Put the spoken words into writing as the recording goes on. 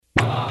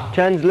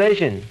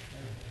Translation.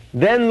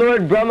 Then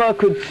Lord Brahma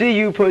could see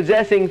you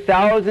possessing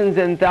thousands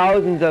and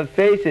thousands of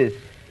faces,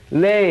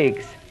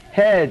 legs,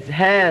 heads,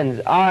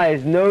 hands,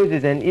 eyes,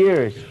 noses, and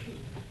ears.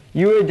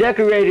 You were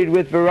decorated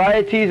with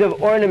varieties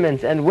of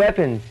ornaments and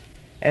weapons,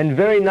 and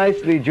very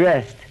nicely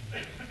dressed.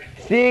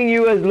 Seeing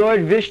you as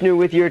Lord Vishnu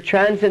with your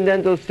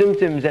transcendental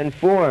symptoms and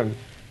form,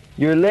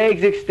 your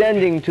legs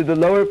extending to the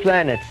lower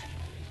planets,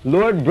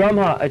 Lord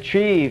Brahma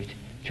achieved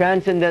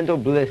transcendental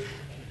bliss.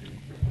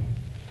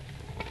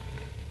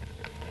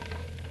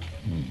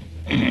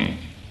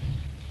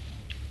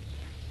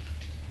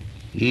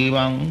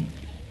 Evam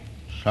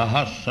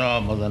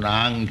sahasra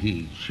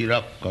vadananghi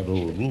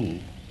shirakkaroru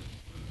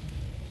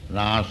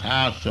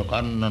nasasya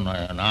kanna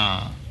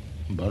nayana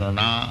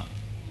varana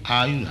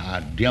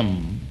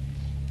ayudhadyam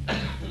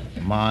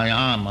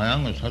maya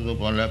mayang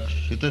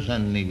sadupalaksita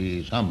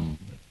sannivesam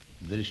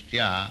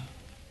drishtya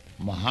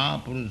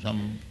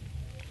mahapurusam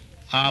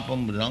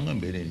apamranga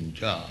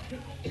virincha.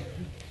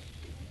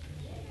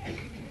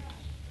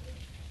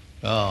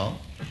 So,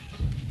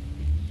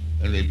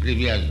 in the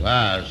previous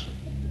verse,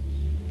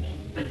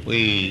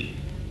 we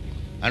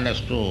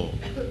understood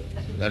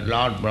that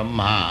Lord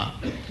Brahma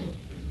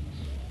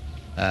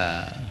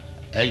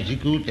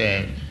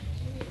executed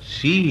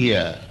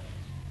severe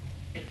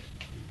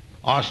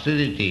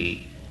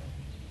austerity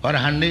for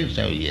hundreds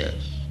of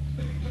years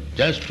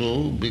just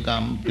to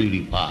become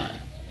purified.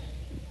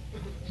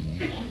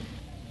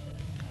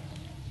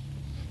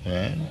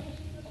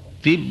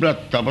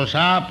 Tibra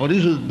tapasa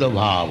parisuddha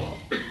bhava.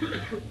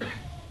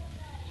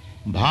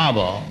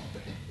 Bhava,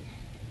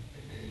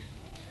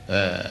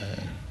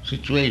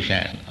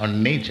 situation or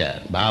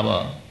nature,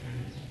 bhava,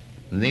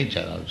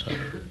 nature also.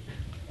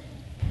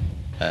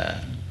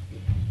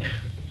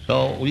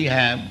 So we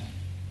have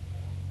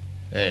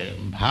a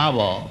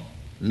bhava,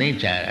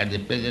 nature at the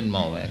present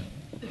moment,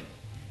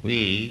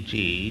 which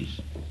is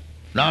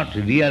not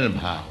real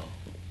bhava.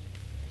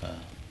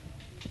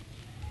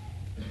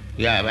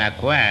 We have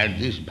acquired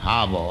this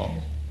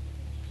bhava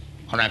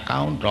on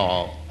account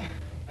of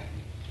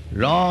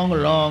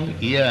long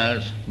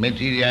years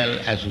material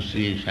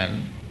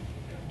association.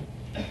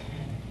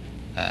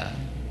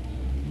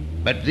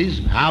 But this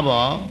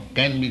bhava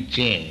can be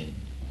changed.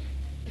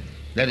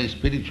 That is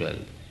spiritual.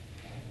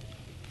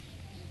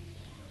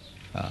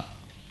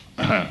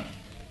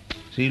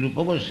 Sri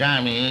Rupa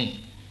Goswami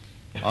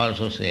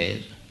also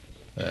says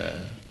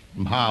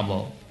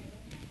bhava,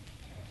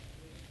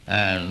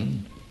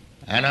 and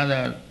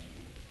another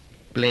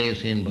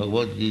place in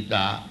Bhagavad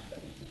Gita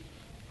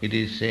it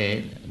is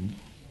said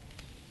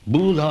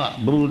Buddha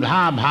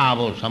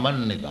bhava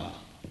samannika.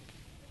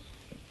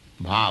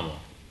 Bhava.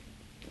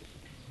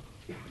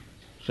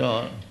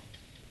 So,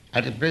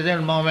 at the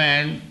present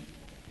moment,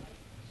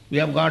 we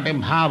have got a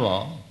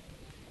bhava.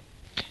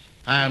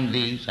 I am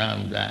this, I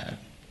am that.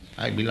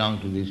 I belong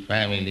to this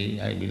family,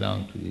 I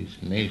belong to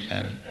this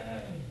nation.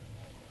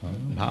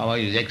 Bhava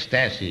is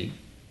ecstasy,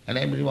 and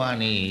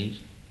everyone is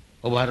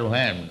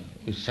overwhelmed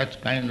with such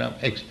kind of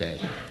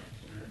ecstasy.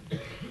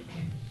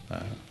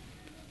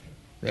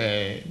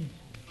 The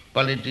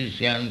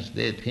politicians,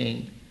 they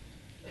think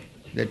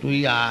that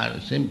we are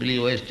simply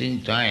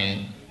wasting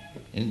time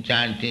in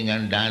chanting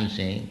and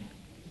dancing.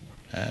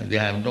 They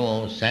have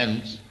no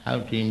sense how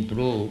to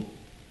improve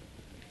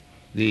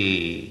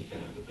the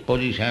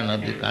position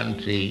of the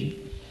country.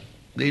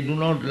 They do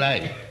not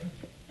like,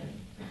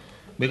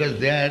 because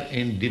they are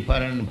in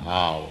different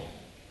bhav.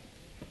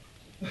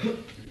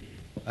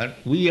 And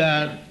we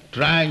are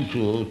trying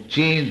to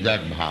change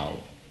that bhav.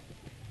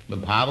 The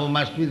bhava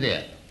must be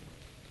there.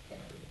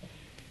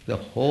 The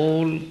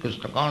whole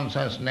Krishna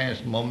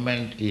consciousness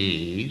movement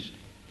is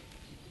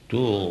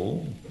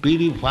to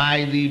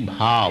purify the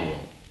bhava.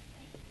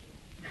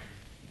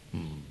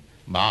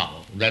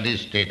 Bhava, that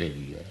is stated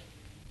here.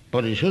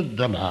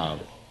 Parisuddha bhava.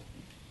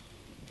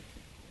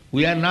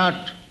 We are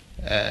not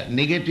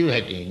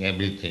negativating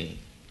everything.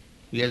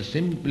 We are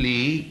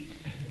simply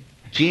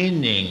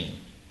changing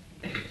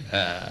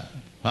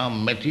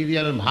from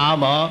material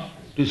bhava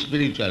to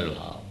spiritual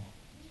bhava.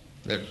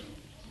 That's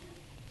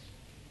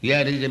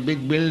here is a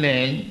big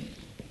building,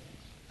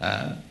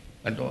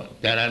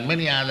 but there are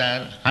many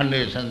other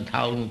hundreds and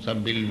thousands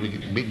of big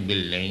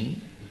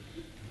buildings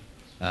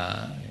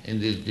in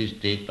this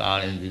district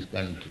or in this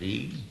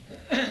country.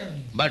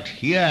 But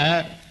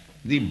here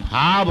the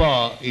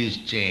bhava is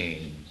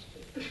changed.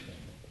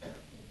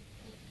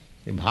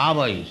 The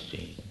bhava is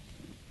changed.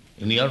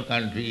 In your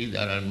country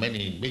there are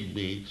many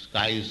big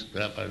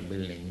skyscraper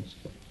buildings.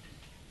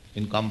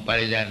 In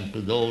comparison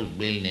to those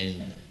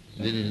buildings,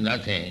 there is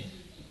nothing.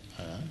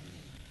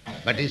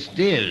 But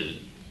still,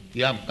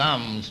 you have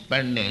come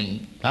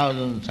spending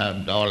thousands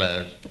of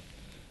dollars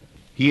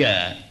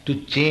here to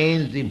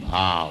change the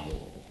bhava.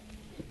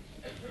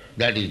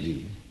 That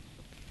is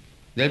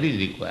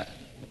required.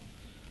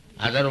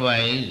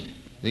 Otherwise,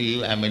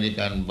 the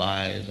American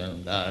boys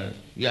and girls,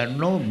 you have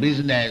no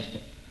business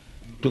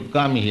to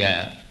come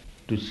here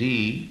to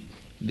see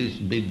this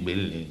big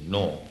building.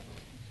 No.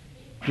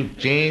 To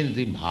change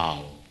the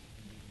bhava.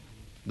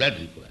 That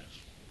requires.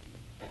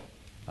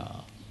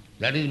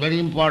 That is very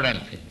important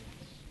thing.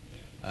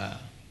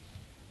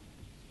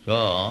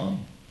 So,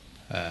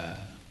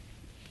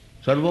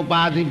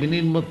 sarvopati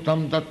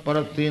vinirmuktam tat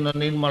parattena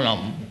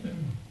nirmalam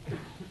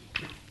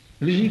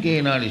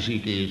rishikena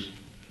rishikesh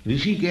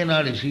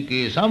rishikena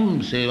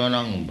rishikesham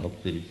sevanam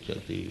bhakti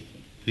richati.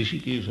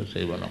 Rishikesha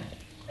sevanam.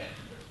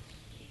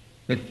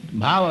 That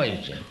bhava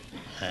is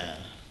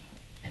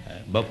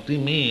bhakti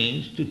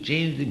means to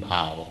change the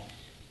bhava.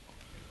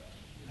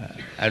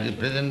 At the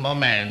present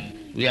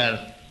moment, we are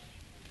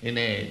in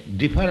a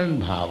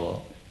different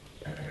bhava.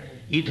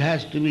 It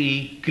has to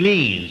be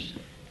cleansed,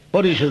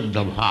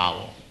 parishuddha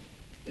bhava.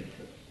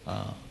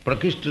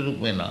 Prakishta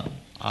rupena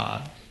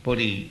or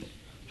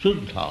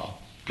parishuddha,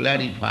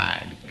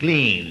 clarified,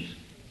 cleansed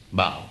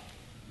bhava.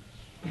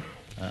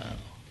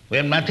 We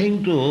have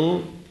nothing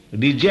to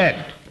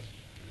reject.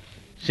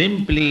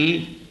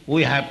 Simply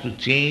we have to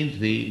change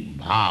the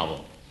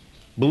bhava.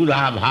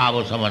 Buddha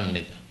bhava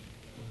samannita.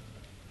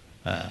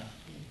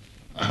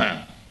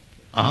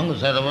 Aham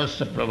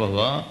sarvasya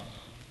prabhava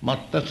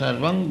matta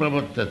sarvam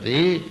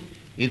pravartate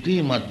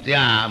iti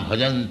matya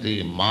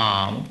bhajanti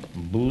mam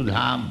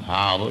buddha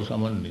bhava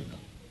samannita.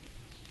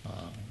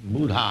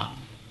 Buddha,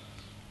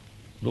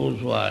 those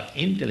who are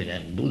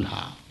intelligent,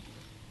 Buddha.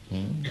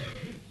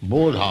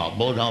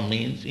 Bodha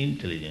means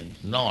intelligence,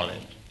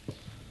 knowledge.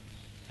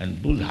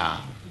 And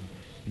Buddha,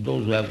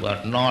 those who have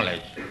got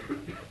knowledge.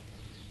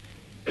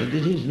 So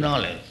this is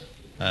knowledge.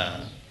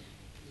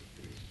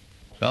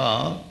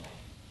 So,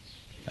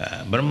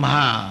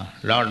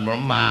 Lord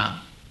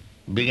Brahma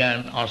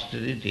began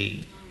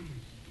austerity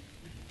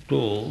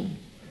to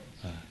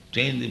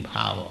change the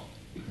bhava.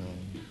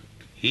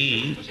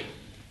 He is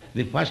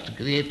the first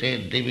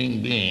created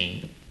living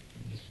being.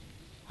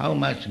 How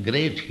much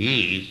great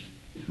he is,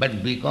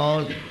 but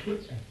because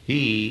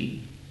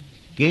he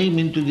came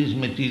into this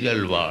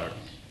material world,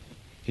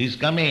 he is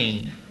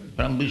coming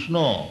from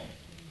Vishnu,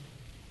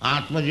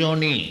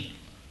 Atmajoni.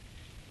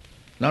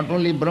 Not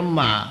only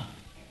Brahma,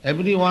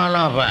 every one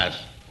of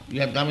us, we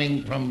are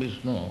coming from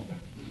Vishnu.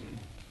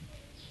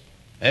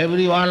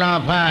 Every one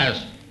of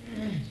us,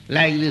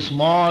 like the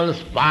small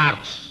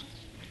sparks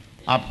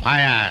of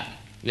fire,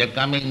 we are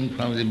coming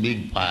from the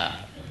big fire.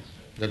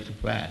 That's a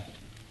fact.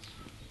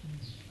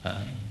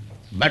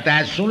 But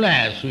as soon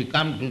as we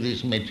come to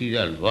this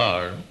material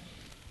world,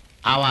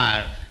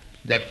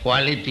 that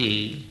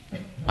quality,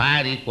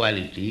 fiery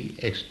quality,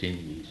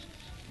 extinguishes.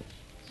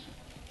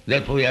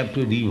 Therefore we have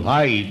to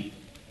revive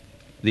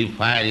the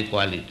fiery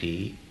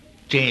quality,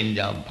 change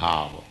of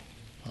bhava,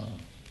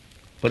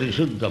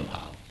 parishuddha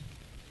bhava.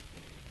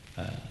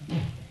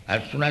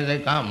 As soon as I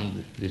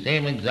come, the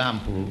same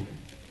example,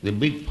 the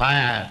big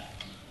fire,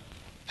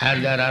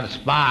 and there are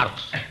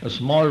sparks, a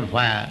small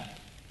fire.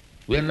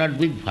 We are not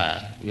big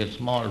fire, we are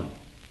small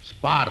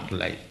spark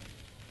like.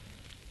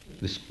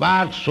 The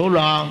spark so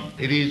long,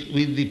 it is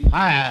with the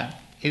fire,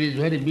 it is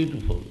very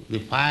beautiful. The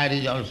fire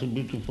is also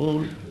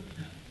beautiful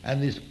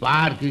and the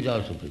spark is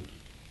also beautiful.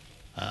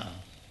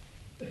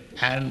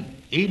 And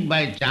if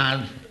by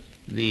chance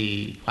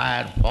the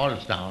fire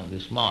falls down,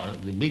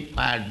 the big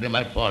fire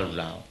never falls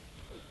down.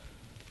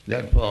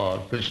 Therefore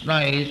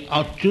Krishna is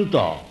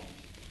achyuta.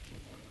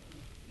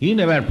 He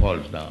never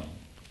falls down.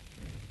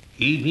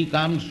 If he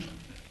comes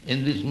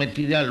in this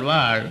material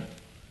world,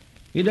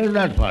 he does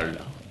not fall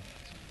down.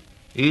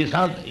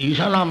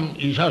 Ishanam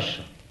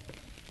Ishasya.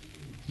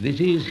 This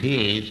is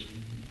his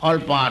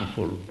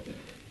all-powerful.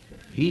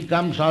 He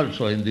comes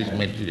also in this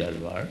material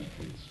world.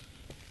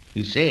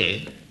 He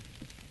says,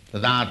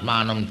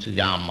 Tadatmanam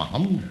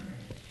sijamaham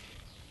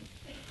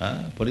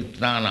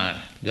paritrana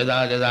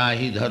jada jada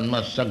hi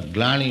dharmasya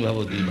glani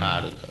bhavati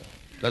bharata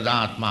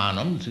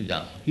tadatmanam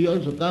sijam. He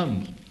also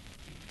comes.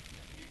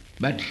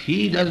 But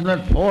he does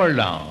not fall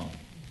down.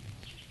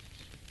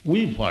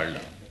 We fall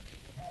down.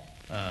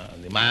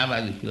 The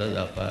Mayapur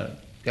philosopher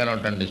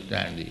cannot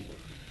understand it.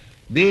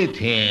 They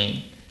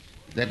think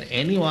that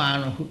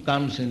anyone who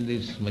comes in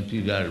this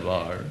material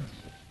world,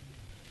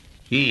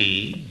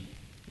 he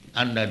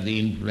under the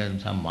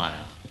influence of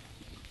Maya.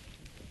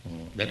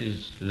 That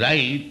is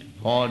right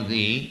for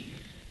the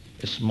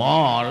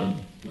small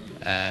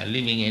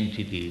living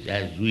entities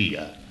as we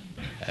are.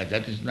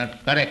 That is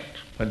not correct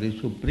for the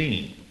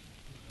Supreme.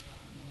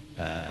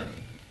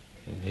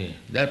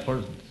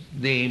 Therefore,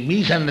 they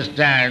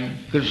misunderstand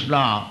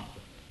Krishna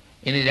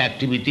in his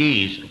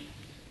activities,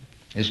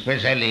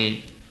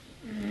 especially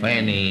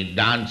when he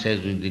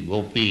dances with the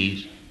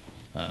gopis.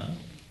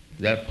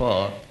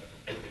 Therefore,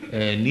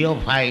 a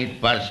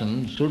neophyte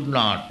person should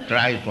not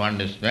try to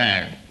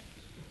understand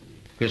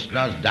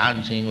Krishna's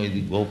dancing with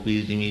the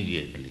gopis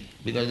immediately,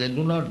 because they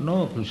do not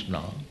know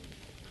Krishna.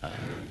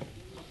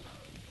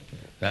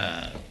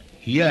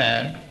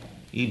 Here,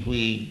 if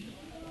we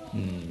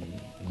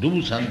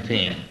do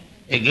something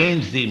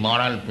against the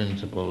moral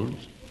principles,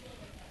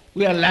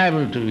 we are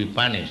liable to be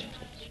punished.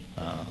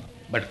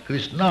 But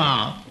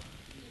Krishna,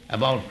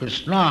 about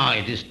Krishna,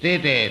 it is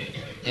stated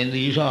in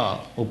the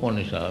Isha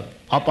Upanishad,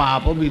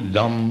 apapa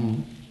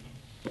viddham.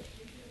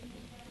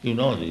 You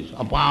know this,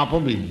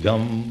 apapa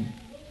viddham.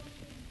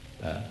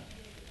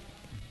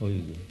 Who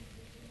is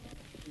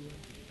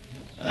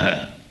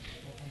it?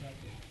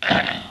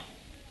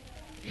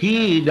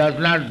 He does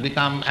not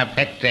become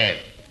affected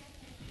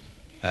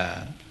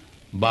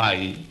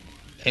by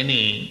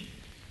any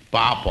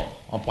papa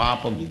or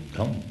papa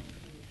vidham.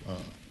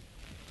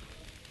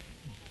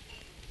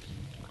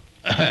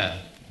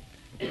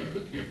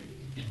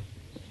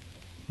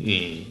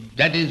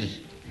 That is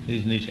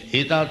his nature.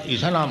 Etat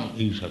isanam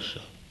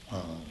isasya.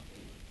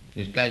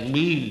 It's like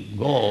we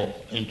go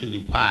into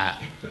the fire,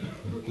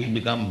 we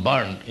become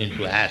burnt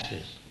into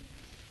ashes.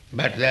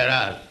 But there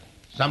are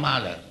some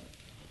other,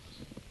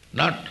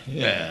 not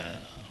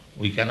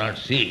we cannot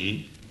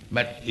see,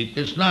 but if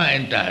Krishna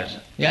enters,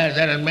 yes,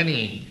 there are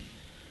many,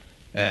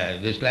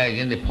 just like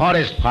in the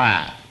forest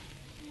fire,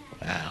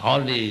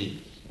 all the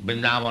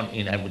Vrindavan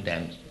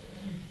inhabitants,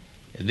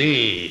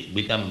 they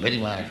become very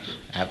much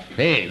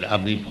afraid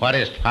of the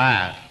forest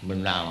fire,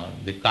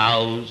 Vrindavan, the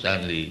cows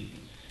and the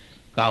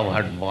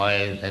cowherd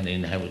boys and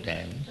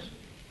inhabitants.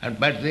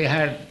 But they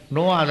had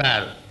no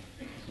other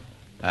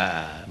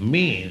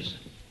means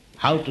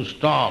how to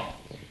stop.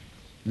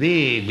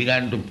 They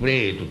began to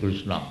pray to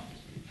Krishna.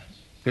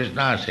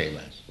 Krishna save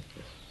us.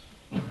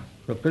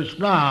 So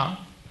Krishna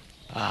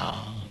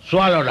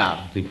swallowed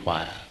up the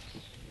fire.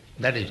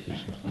 That is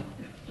Krishna.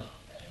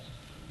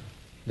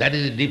 That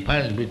is the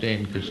difference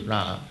between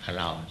Krishna and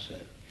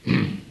ourselves.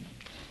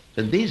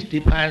 So this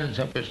difference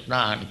of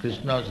Krishna and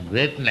Krishna's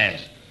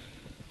greatness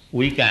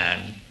we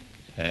can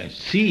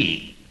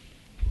see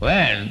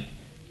when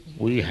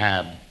we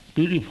have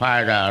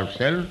purified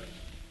ourselves,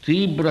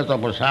 tibra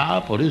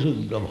tapasa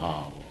parisuddha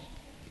bhava.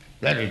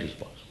 Then it is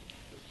possible.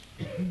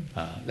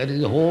 That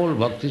is the whole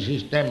bhakti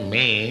system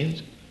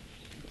means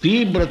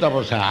tibra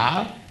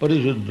tapasa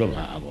parisuddha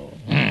bhava.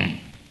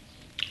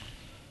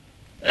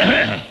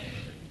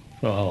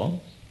 So,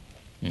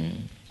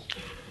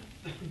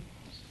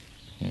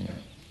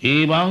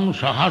 evam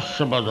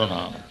sahasra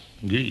vadana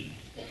giri.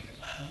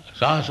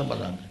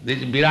 Sahasra, this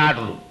is Virat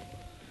Rup.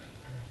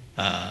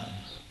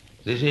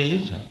 This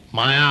is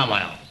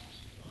Maya.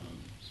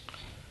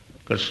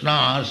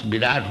 Krishna's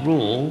Virat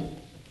Rup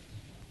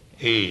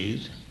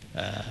is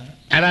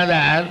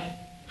another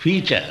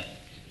feature.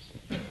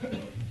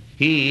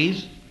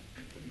 His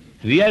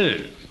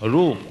real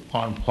Rup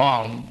or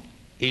form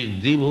is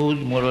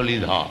Dvibhuj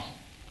Muralidhar,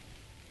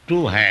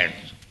 2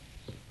 hands.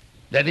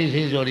 That is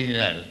his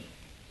original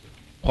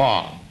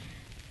form.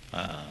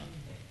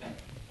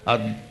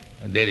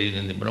 There is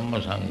in the Brahma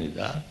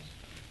Samhita,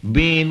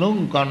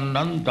 Venum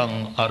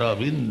Kannantang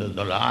Aravinda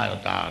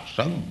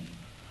Dalayataksam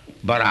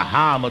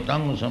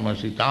Varahamatang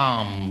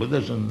Samasitam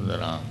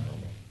Buddhasundaram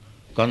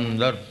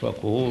Kandarpa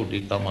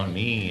Koti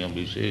Kamaniya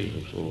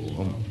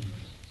Viseshoham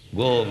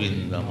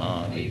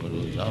Govindamani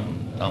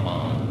Purusam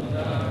Tamam.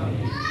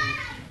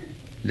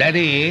 That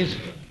is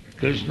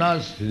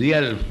Krishna's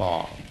real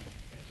form.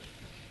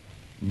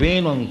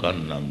 Venum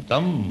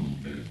Kannantam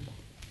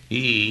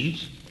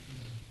is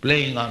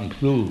playing on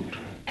flute.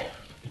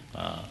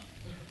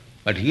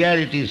 But here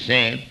it is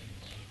said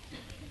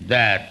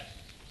that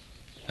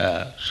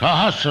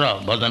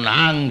Sahasra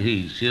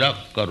Vadananghi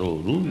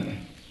Sirakkaroru.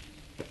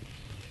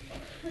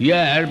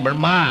 Here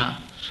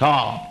Brahma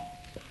saw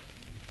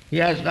he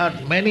has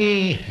got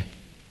many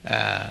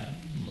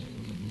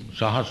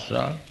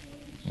Sahasra.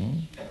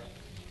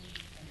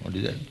 What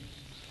is that?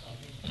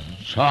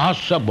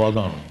 Sahasra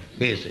Vadan,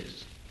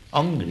 faces,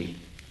 angry.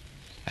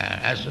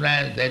 As soon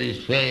as there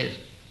is face,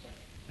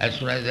 as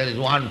soon as there is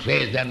one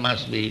face, there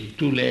must be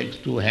 2 legs,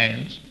 2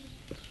 hands.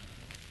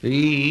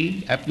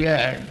 He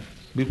appeared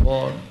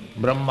before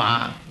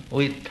Brahma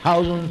with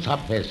thousands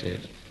of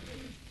faces.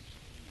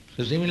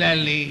 So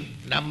similarly,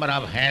 number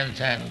of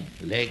hands and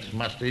legs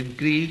must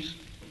increase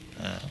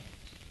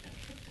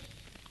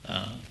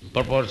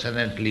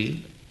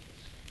proportionately.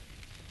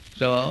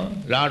 So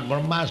Lord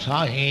Brahma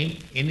saw him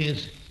in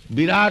his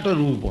Virata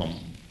Rupam.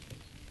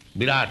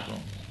 Virata.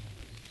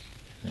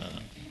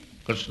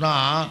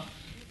 Krishna,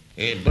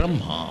 a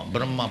Brahma,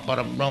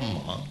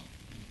 Parabrahma.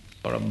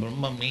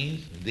 Parabrahma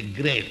means the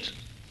great.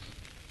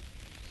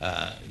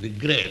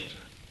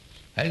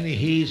 And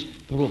he is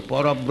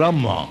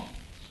Parabrahma.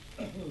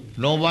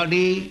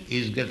 Nobody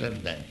is greater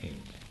than him.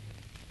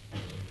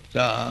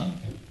 So,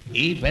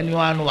 if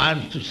anyone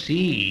wants to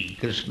see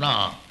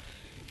Krishna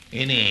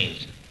in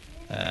his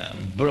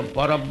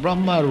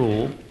Parabrahma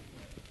Rup,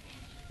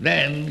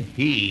 then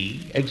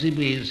he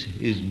exhibits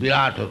his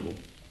Virata Rup.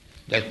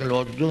 That's the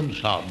Lord Arjuna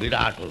saw,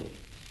 Virata Rup,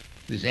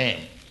 the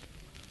same.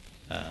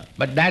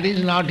 But that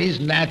is not his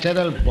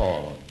natural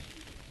form.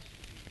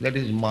 That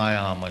is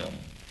Mayamayam.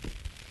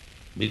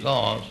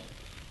 Because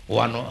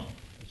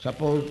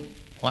suppose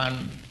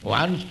one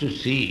wants to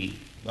see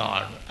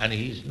God and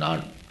he is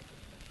not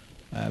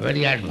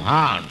very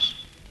advanced.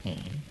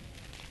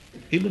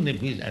 Even if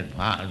he is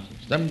advanced,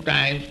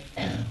 sometimes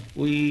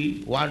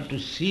we want to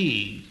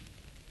see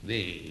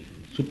the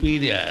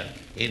superior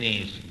in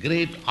his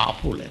great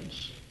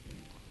opulence.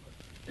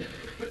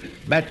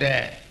 But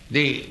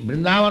the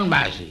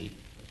Vrindavan-vasi,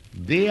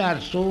 they are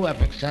so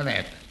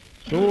affectionate,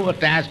 so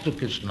attached to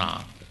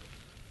Krishna,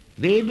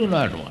 They do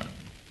not want.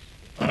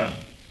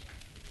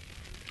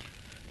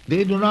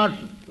 They do not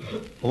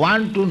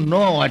want to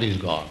know what is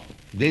God.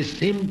 They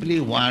simply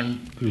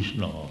want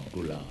Krishna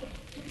to love.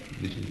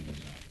 This is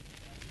Krishna.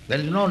 There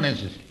is no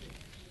necessity.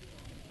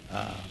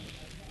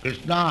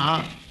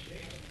 Krishna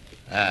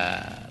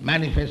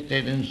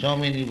manifested in so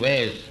many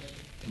ways,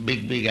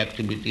 big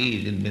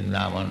activities in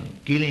Vrindavan,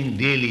 killing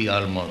daily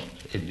almost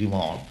a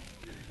demon.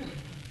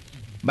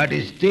 But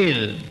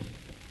still,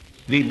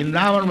 the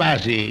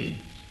Vrindavanvasi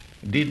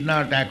did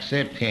not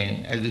accept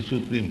him as the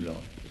Supreme Lord.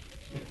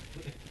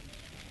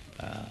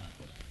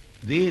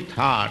 They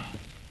thought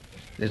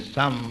that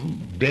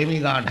some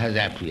demigod has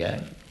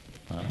appeared.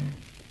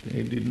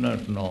 They did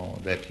not know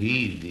that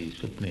he is the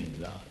Supreme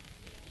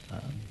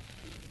Lord.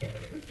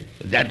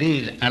 That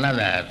is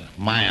another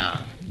Maya,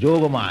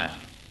 Yoga Maya.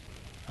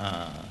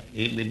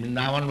 If the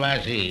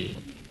Vrindavanvasi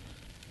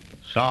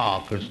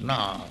saw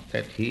Krishna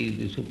that he is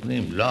the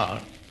Supreme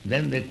Lord,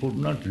 then they could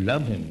not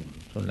love him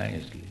so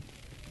nicely.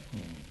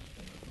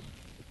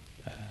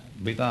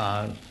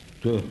 Because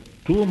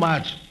too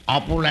much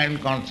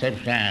opulent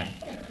conception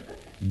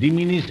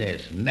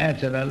diminishes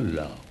natural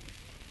love.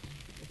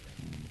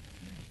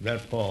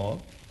 Therefore,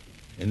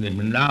 in the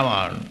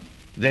Vrindavan,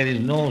 there is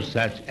no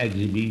such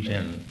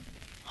exhibition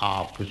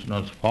of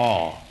Krishna's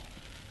form.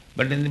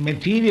 But in the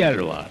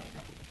material world,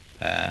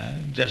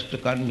 just to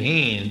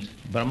convince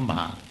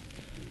Brahma,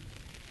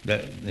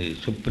 the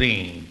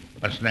Supreme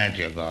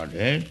Personality of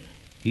Godhead,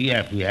 he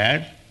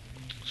appeared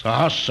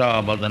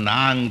Sahasra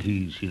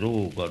Vadananghi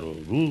Shiro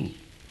Garoru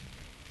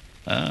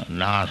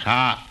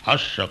Nasa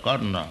Asya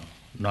Karna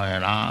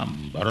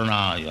Nayanam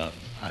Varanaya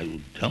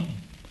Ayudhyam.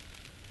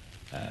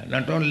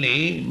 Not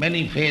only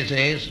many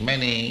faces,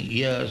 many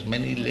ears,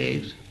 many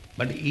legs,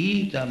 but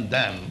each of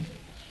them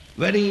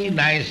very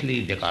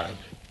nicely decorated.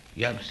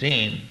 You have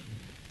seen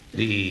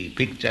the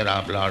picture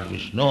of Lord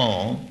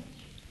Vishnu,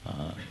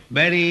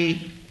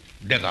 very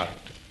decorated,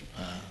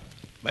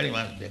 very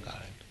much decorated.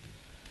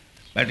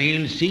 But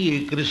you will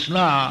see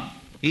Krishna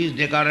is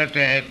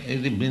decorated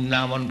with the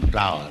Vrindavan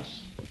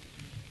flowers.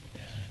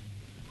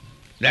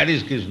 That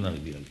is Krishna's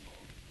real form.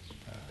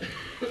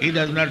 He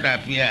does not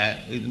appear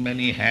with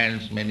many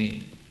hands,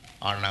 many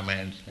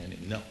ornaments,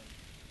 no.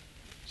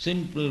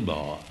 Simple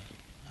boy.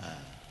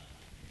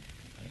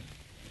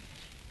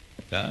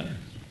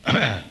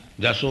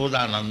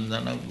 Jasoda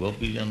Nandana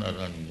Gopijana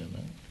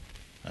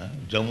Ranjana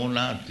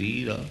Jamuna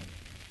Tira.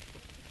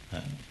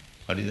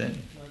 What is that?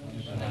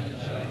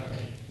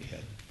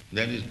 Yes,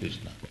 that is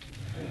Krishna.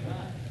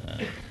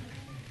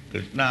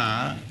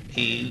 Krishna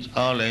is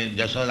always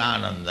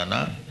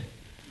Jasodanandana.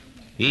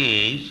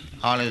 He is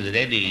always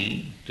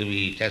ready to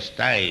be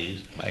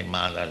chastised by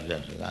Mother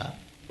Jasoda,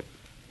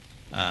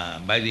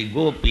 by the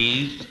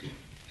gopis,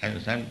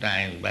 and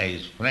sometimes by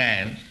his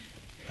friends.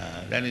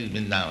 That is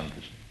Vrindavan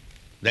Krishna.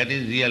 That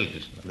is real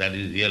Krishna. That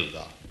is real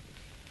God.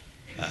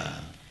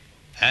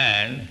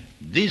 And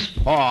this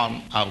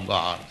form of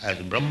God, as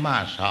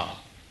Brahma saw,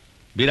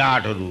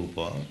 Virata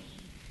Rupa,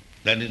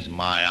 that is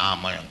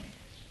Mayamayam.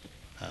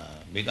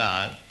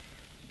 Because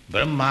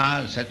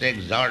Brahma, such an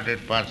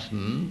exalted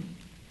person,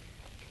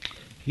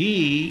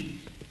 he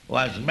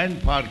was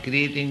meant for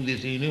creating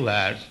this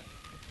universe.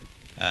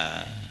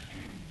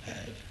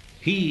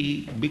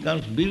 He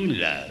becomes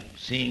bewildered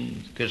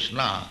seeing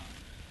Krishna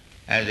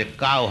as a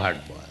cowherd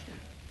boy.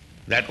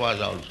 That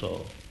was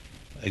also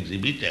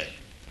exhibited.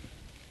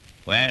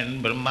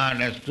 When Brahma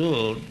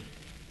understood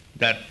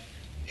that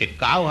a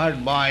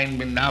cowherd boy in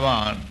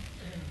Vrindavan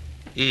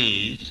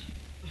is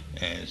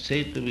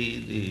said to be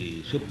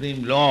the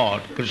Supreme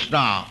Lord,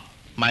 Krishna,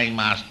 my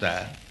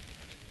master,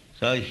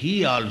 so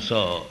he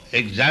also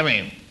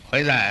examined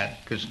whether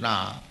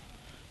Krishna,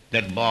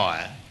 that boy,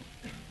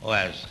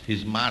 was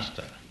his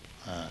master.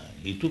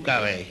 He took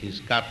away his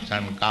cups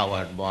and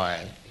cowherd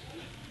boy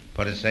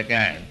for a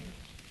second,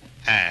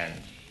 and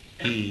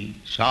he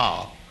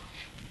saw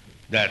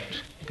that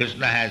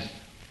Krishna has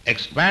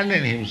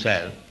expanded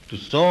himself to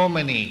so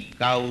many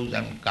cows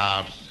and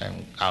calves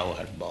and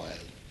cowherd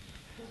boys.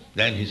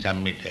 Then he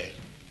submitted.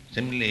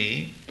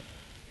 Similarly,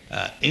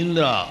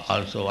 Indra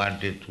also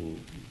wanted to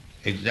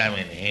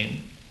examine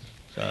him.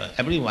 So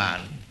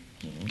everyone,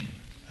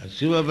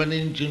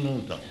 Sivavanin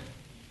Chinutam,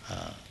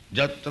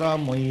 Jatra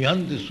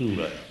Muhyanti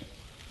Suraya.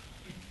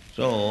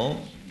 So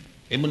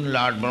even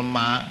Lord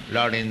Brahma,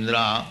 Lord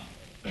Indra,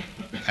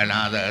 and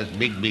others,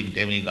 big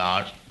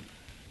demigods,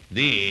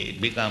 they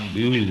become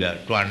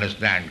bewildered to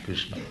understand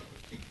Krishna.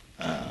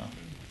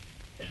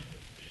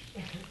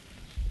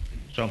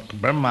 So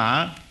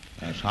Brahma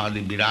saw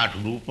the Virat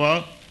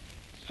Rupa,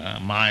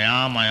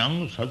 Maya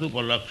Mayang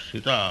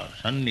Sadupalakshita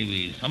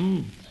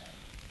Sannivisam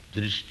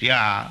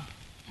Drishtya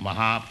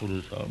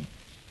Mahapurusam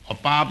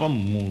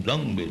Apapam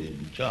Mudam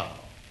Virincha.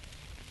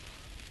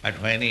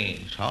 But when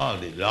he saw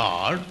the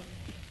Lord,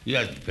 he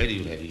was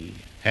very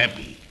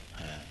happy.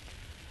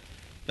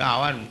 So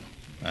our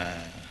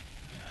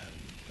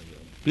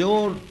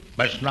pure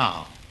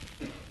Vaishnava,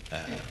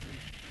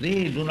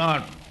 they do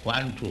not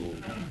want to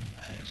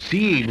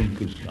see even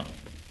Krishna.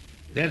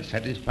 They are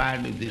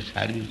satisfied with the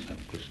service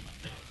of Krishna.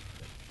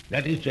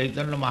 That is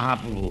Chaitanya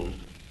Mahaprabhu's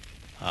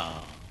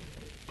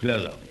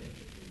philosophy.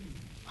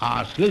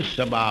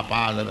 Aslishya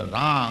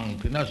padaratang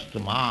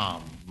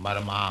pinastamam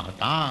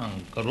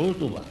marmahatang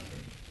karotuva.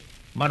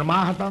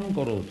 Marmahatang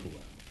karotuva.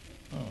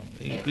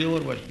 The pure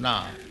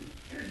Vaishnava,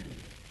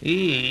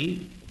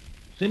 he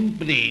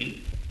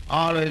simply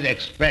always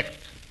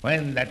expects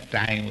when that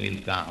time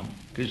will come,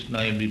 Krishna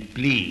will be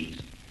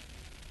pleased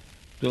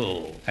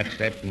to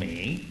accept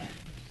me.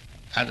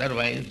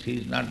 Otherwise he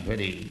is not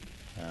very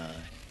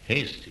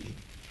hasty.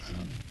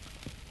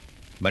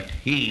 But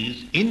he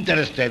is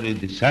interested with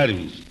the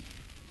service.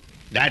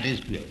 That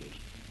is pure.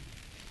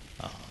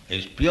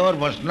 His pure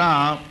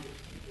Vaishnava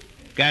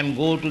can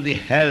go to the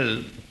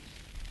hell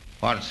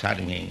for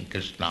serving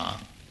Krishna,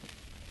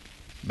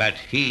 but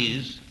he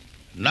is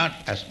not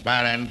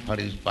aspirant for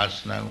his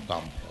personal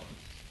comfort.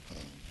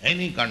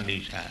 Any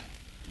condition.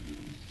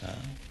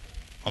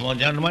 Amo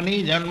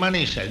janmani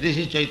janmani ishare. This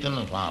is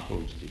Chaitanya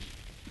Mahaprabhu's teaching.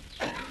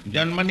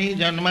 Janmani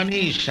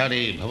janmani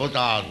ishare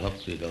bhavatad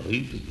bhakti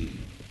rahituki.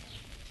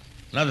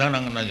 Na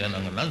dhanang na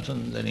janang na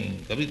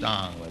sundaring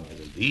kavitang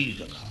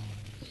vajradijaka.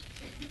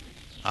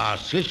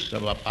 Asishya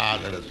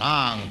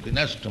vapadratang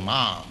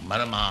pinastama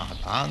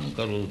maramahatang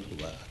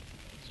karotuva.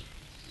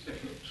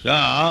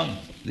 So,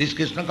 this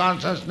Krishna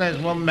consciousness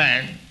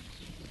movement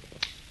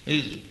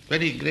is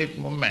very great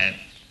movement,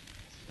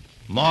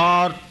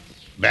 more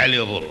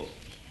valuable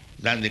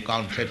than the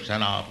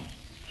conception of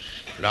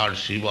Lord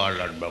Shiva or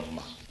Lord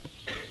Brahma,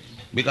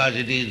 because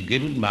it is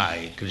given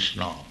by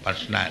Krishna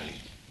personally,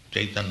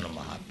 Chaitanya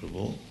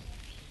Mahaprabhu.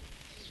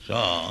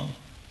 So,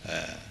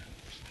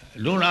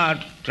 do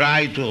not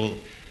try to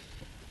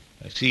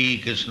see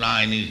Krishna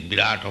in his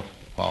Virat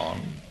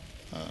form.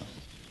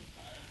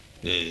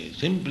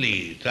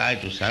 Simply try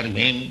to serve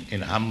him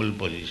in humble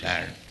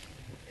position,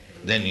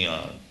 then your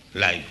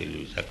life will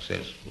be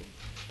successful.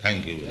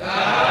 Thank you.